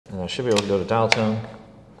And I should be able to go to dial tone.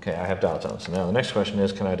 Okay, I have dial tone. So now the next question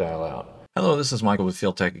is, can I dial out? Hello, this is Michael with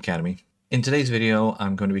Field Tech Academy. In today's video,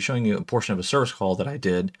 I'm going to be showing you a portion of a service call that I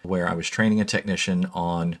did where I was training a technician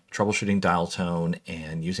on troubleshooting dial tone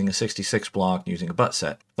and using a 66 block, using a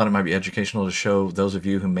buttset. Thought it might be educational to show those of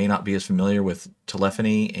you who may not be as familiar with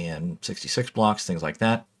telephony and 66 blocks, things like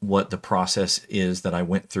that, what the process is that I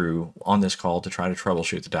went through on this call to try to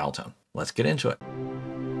troubleshoot the dial tone. Let's get into it.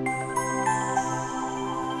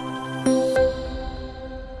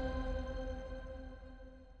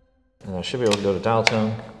 And I should be able to go to dial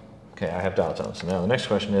tone. Okay, I have dial tone. So now the next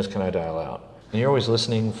question is, can I dial out? And you're always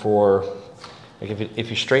listening for, like if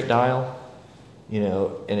you straight dial,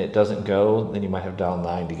 and it doesn't go, then you might have dial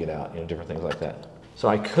 9 to get out, different things like that. So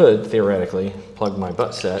I could theoretically plug my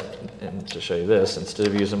buttset, and to show you this, instead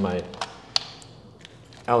of using my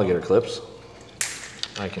alligator clips,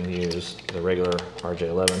 I can use the regular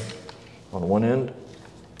RJ11 on one end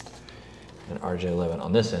and RJ11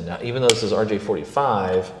 on this end. Now, even though this is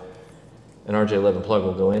RJ45, an RJ11 plug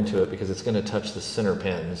will go into it because it's going to touch the center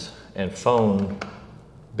pins, and phone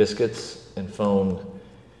biscuits and phone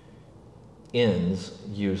ends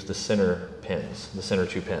use the center pins, the center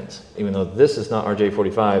 2 pins. Even though this is not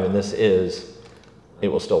RJ45 and this is, it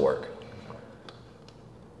will still work.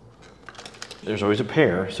 There's always a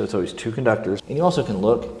pair, so it's always 2 conductors. And you also can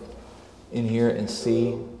look in here and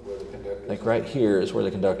see, like right here is where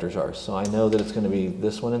the conductors are. So I know that it's going to be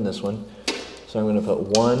this one and this one. So I'm going to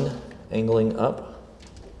put one angling up.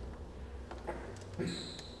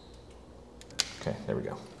 Okay, there we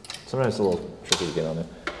go. Sometimes it's a little tricky to get on it.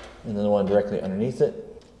 And then the one directly underneath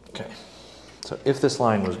it. Okay, so if this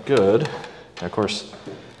line was good, of course,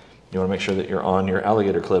 you want to make sure that you're on your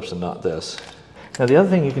alligator clips and not this. Now the other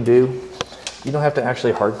thing you can do, you don't have to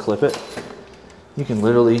actually hard clip it. You can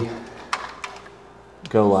literally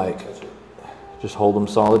go like, just hold them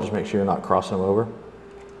solid, just make sure you're not crossing them over.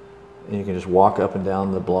 And you can just walk up and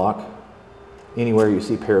down the block anywhere you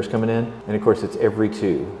see pairs coming in. And of course it's every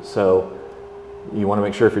 2. So you want to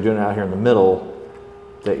make sure if you're doing it out here in the middle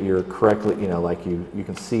that you're correctly, like you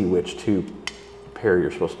can see which 2 pair you're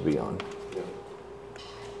supposed to be on.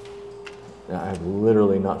 Now, I've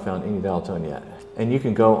literally not found any dial tone yet. And you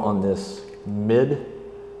can go on this mid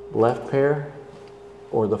left pair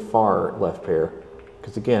or the far left pair,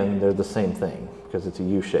 because again, they're the same thing because it's a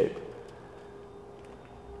U shape.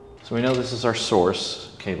 So we know this is our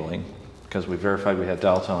source cabling because we verified we had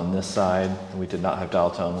dial tone on this side and we did not have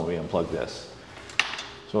dial tone when we unplugged this.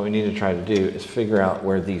 So what we need to try to do is figure out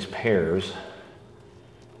where these pairs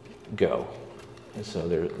go. And so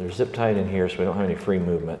they're zip tied in here, so we don't have any free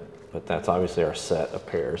movement, but that's obviously our set of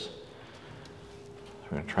pairs. So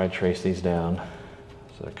we're going to try to trace these down.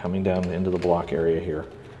 So they're coming down into the block area here.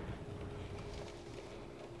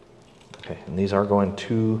 Okay, and these are going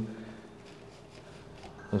to,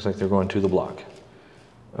 looks like they're going to the block.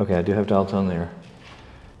 Okay, I do have dial tone there.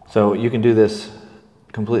 So you can do this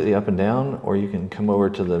completely up and down, or you can come over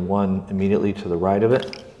to the one immediately to the right of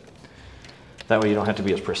it. That way you don't have to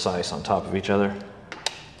be as precise on top of each other.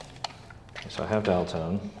 Okay, so I have dial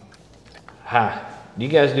tone. Ha! Do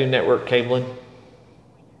you guys do network cabling?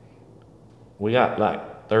 We got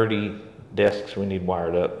like 30 desks we need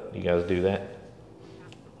wired up. You guys do that?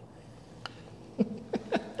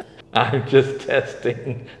 I'm just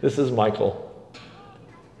testing. This is Michael.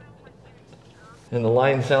 And the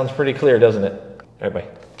line sounds pretty clear, doesn't it? Everybody.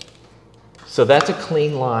 So that's a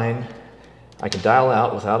clean line. I can dial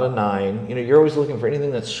out without a 9. You're always looking for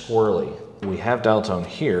anything that's squirrely. We have dial tone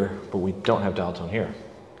here, but we don't have dial tone here.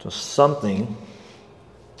 So something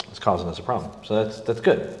is causing us a problem. So that's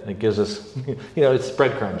good. It gives us, it's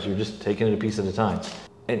breadcrumbs. You're just taking it a piece at a time.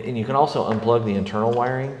 And you can also unplug the internal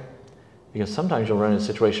wiring, because sometimes you'll run in a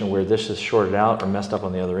situation where this is shorted out or messed up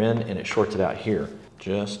on the other end and it shorts it out here.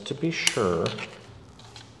 Just to be sure.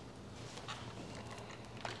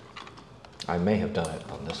 I may have done it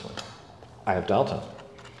on this one. I have dial tone.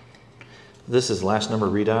 This is last number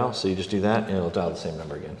redial, so you just do that and it'll dial the same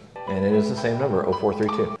number again. And it is the same number,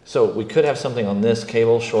 0432. So we could have something on this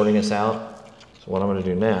cable shorting us out. So what I'm going to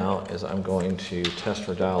do now is I'm going to test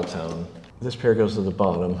for dial tone. This pair goes to the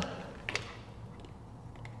bottom.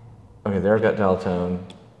 Okay, there I've got dial tone.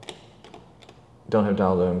 Don't have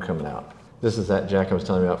dial tone coming out. This is that jack I was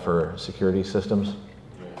telling you about for security systems.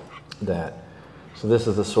 So this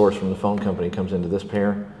is the source from the phone company, comes into this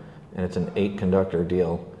pair, and it's an 8 conductor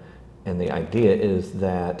deal. And the idea is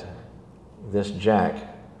that this jack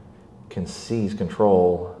can seize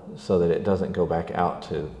control so that it doesn't go back out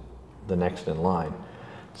to the next in line.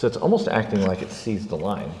 So it's almost acting like it seized the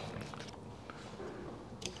line.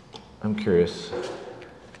 I'm curious.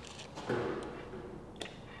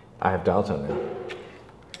 I have dial tone now.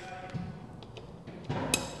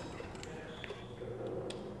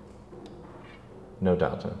 No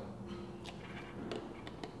dial tone.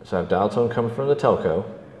 So I have dial tone coming from the telco.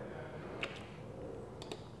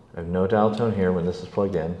 I have no dial tone here when this is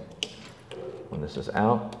plugged in. When this is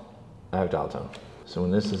out, I have dial tone. So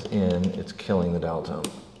when this is in, it's killing the dial tone.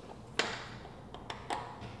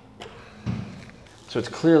 So it's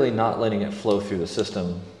clearly not letting it flow through the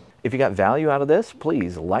system. If you got value out of this,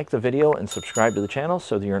 please like the video and subscribe to the channel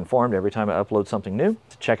so that you're informed every time I upload something new.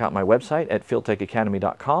 Check out my website at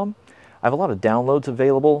fieldtechacademy.com. I have a lot of downloads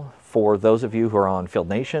available for those of you who are on Field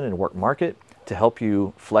Nation and Work Market to help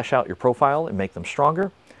you flesh out your profile and make them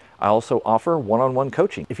stronger. I also offer one-on-one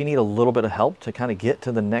coaching. If you need a little bit of help to kind of get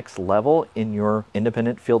to the next level in your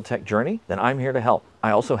independent field tech journey, then I'm here to help.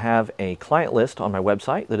 I also have a client list on my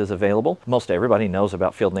website that is available. Most everybody knows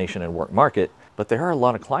about Field Nation and Work Market, but there are a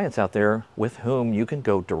lot of clients out there with whom you can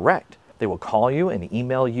go direct. They will call you and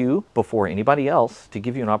email you before anybody else to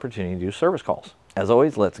give you an opportunity to do service calls. As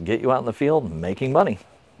always, let's get you out in the field making money.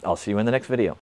 I'll see you in the next video.